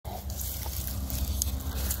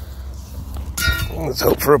Let's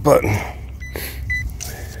hope for a button.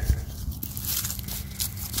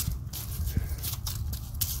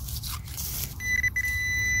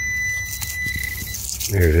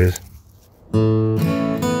 There it is.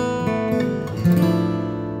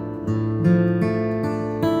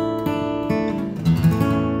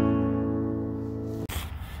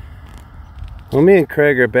 Well, me and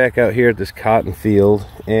Craig are back out here at this cotton field,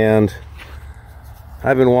 and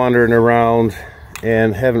I've been wandering around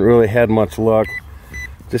and haven't really had much luck.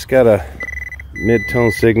 Just got a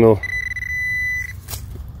mid-tone signal.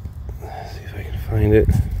 Let's see if I can find it.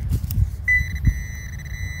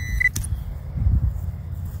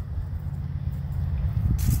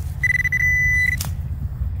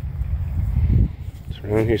 It's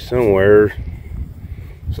around here somewhere.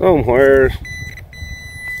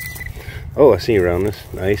 Oh, I see you around this.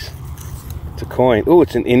 Nice. It's a coin. Oh,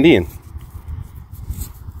 it's an Indian.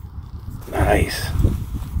 Nice.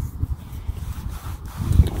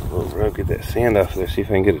 I'll get that sand off there, see if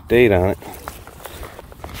I can get a date on it.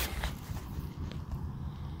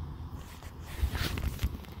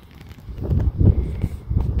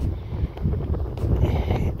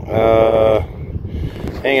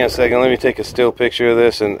 Hang on a second, let me take a still picture of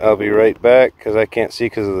this and I'll be right back because I can't see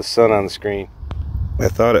because of the sun on the screen. I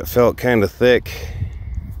thought it felt kind of thick.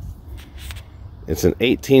 It's an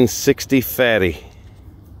 1860 fatty.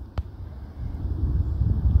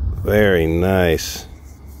 Very nice.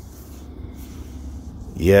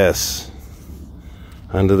 Yes.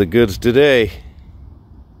 Onto the goods today.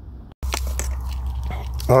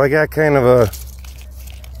 Well, I got kind of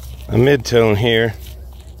a mid-tone here.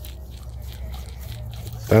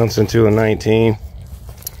 Bouncing to a 19.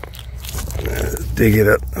 Dig it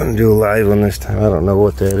up and do a live one this time. I don't know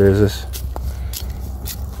what that is. This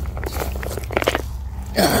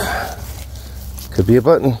could be a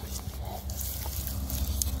button.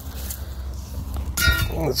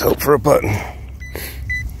 Let's hope for a button.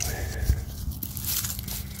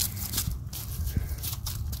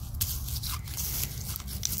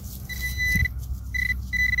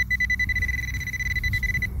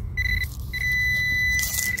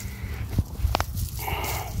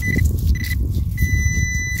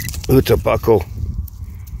 Oh, it's a buckle.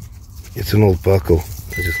 It's an old buckle.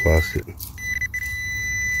 I just lost it.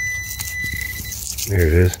 There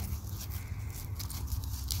it is.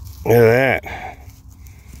 Look at that.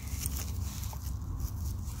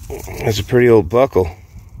 That's a pretty old buckle.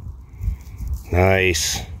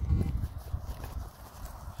 Nice.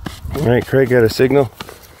 All right, Craig got a signal.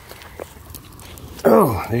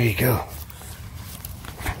 Oh, there you go.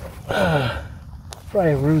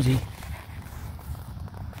 Probably a Rosie.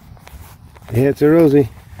 Yeah, it's a Rosie.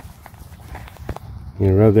 You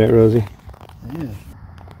gonna rub that, Rosie? Yeah.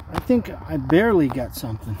 I think I barely got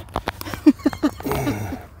something.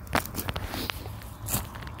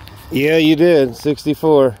 Yeah, you did.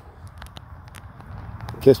 64.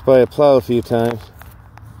 Kissed by a plow a few times.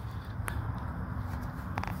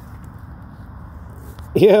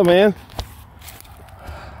 Yeah, man.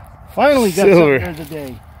 Finally got Silver. something there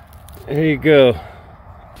today. There you go.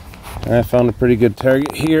 I found a pretty good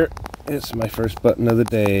target here. It's my first button of the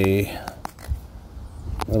day.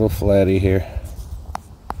 Little flatty here.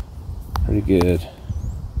 Pretty good.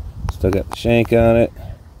 Still got the shank on it.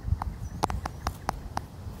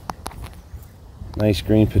 Nice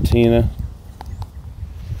green patina.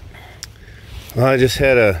 Well, I just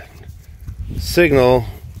had a signal.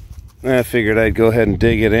 I figured I'd go ahead and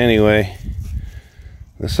dig it anyway.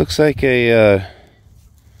 This looks like a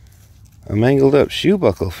mangled up shoe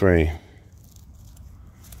buckle frame.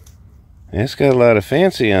 And it's got a lot of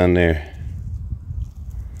fancy on there.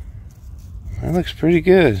 That looks pretty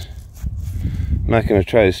good. I'm not going to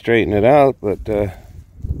try to straighten it out, but that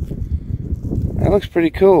looks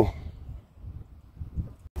pretty cool.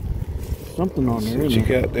 Something on there. What you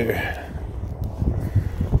got there?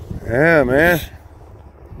 Yeah, man.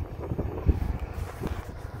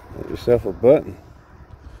 Got yourself a button.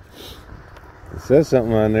 It says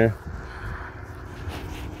something on there.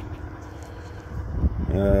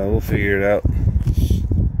 We'll figure it out.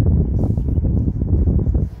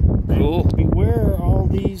 Cool. Beware all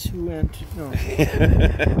these who enter. No.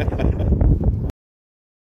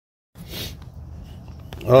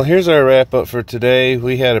 Well, here's our wrap up for today.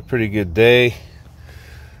 We had a pretty good day.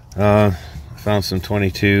 Found some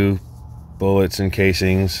 22 bullets and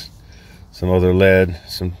casings, some other lead,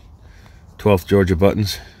 some 12th Georgia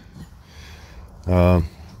buttons,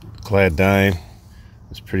 clad dime.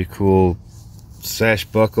 It's pretty cool sash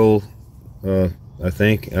buckle, I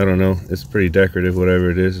think. I don't know. It's pretty decorative, whatever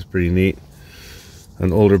it is. It's pretty neat.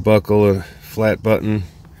 An older buckle, a flat button,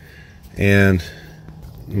 and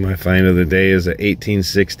My find of the day is a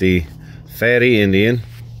 1860 fatty Indian.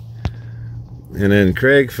 And then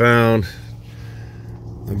Craig found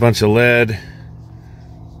a bunch of lead,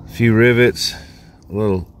 a few rivets, a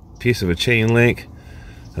little piece of a chain link,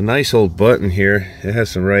 a nice old button here. It has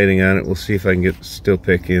some writing on it. We'll see if I can get still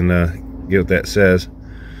pick and get what that says.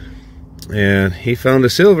 And he found a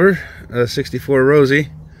silver, a 64 Rosie,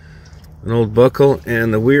 an old buckle,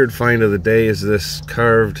 and the weird find of the day is this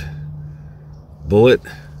carved bullet.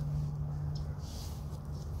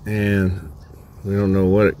 And we don't know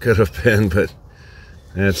what it could have been, but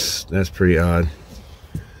that's pretty odd.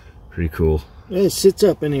 Pretty cool. Yeah, it sits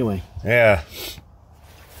up anyway. Yeah.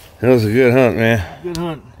 That was a good hunt, man. Good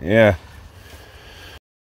hunt. Yeah.